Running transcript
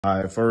All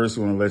right, first,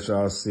 I want to let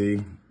y'all see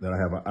that I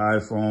have an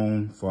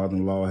iPhone.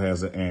 Father-in-law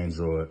has an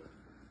Android.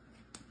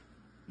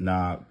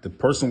 Now, the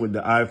person with the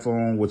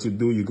iPhone, what you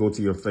do, you go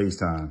to your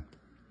FaceTime.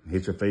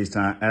 Hit your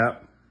FaceTime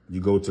app. You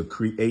go to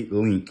create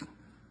link.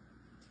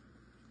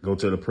 Go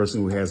to the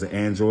person who has an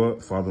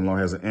Android. Father-in-law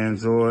has an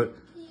Android.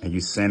 And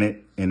you send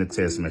it in a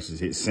text message.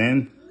 Hit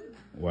send.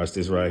 Watch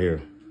this right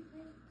here.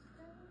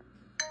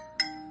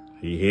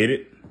 He hit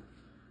it.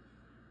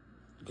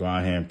 Go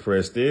ahead and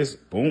press this.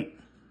 Boom.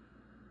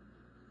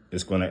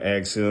 It's going to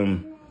ask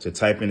him to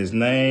type in his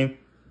name.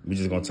 We're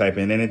just going to type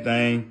in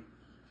anything.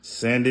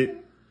 Send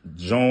it.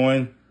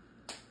 Join.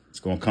 It's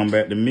going to come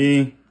back to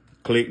me.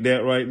 Click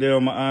that right there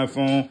on my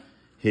iPhone.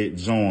 Hit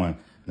join.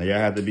 Now, y'all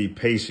have to be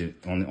patient.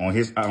 On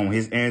his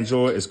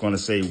Android, it's going to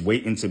say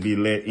waiting to be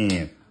let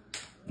in.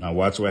 Now,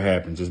 watch what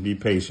happens. Just be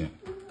patient.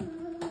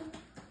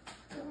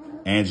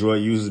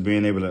 Android users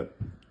being able to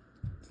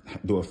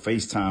do a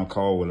FaceTime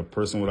call with a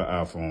person with an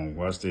iPhone.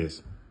 Watch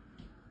this.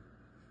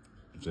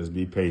 Just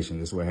be patient.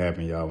 This is what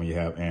happens, y'all, when you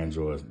have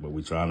Androids. But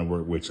we're trying to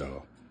work with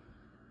y'all.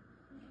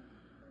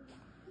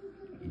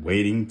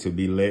 Waiting to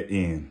be let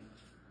in.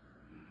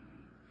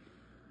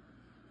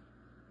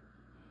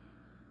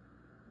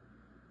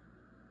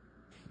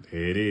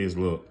 There it is,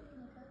 look.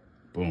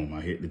 Boom,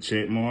 I hit the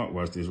check mark.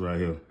 Watch this right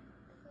here.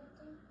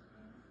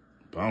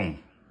 Boom.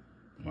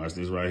 Watch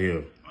this right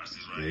here.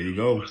 There you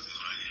go.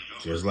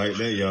 Just like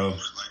that, y'all.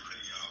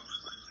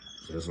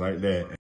 Just like that.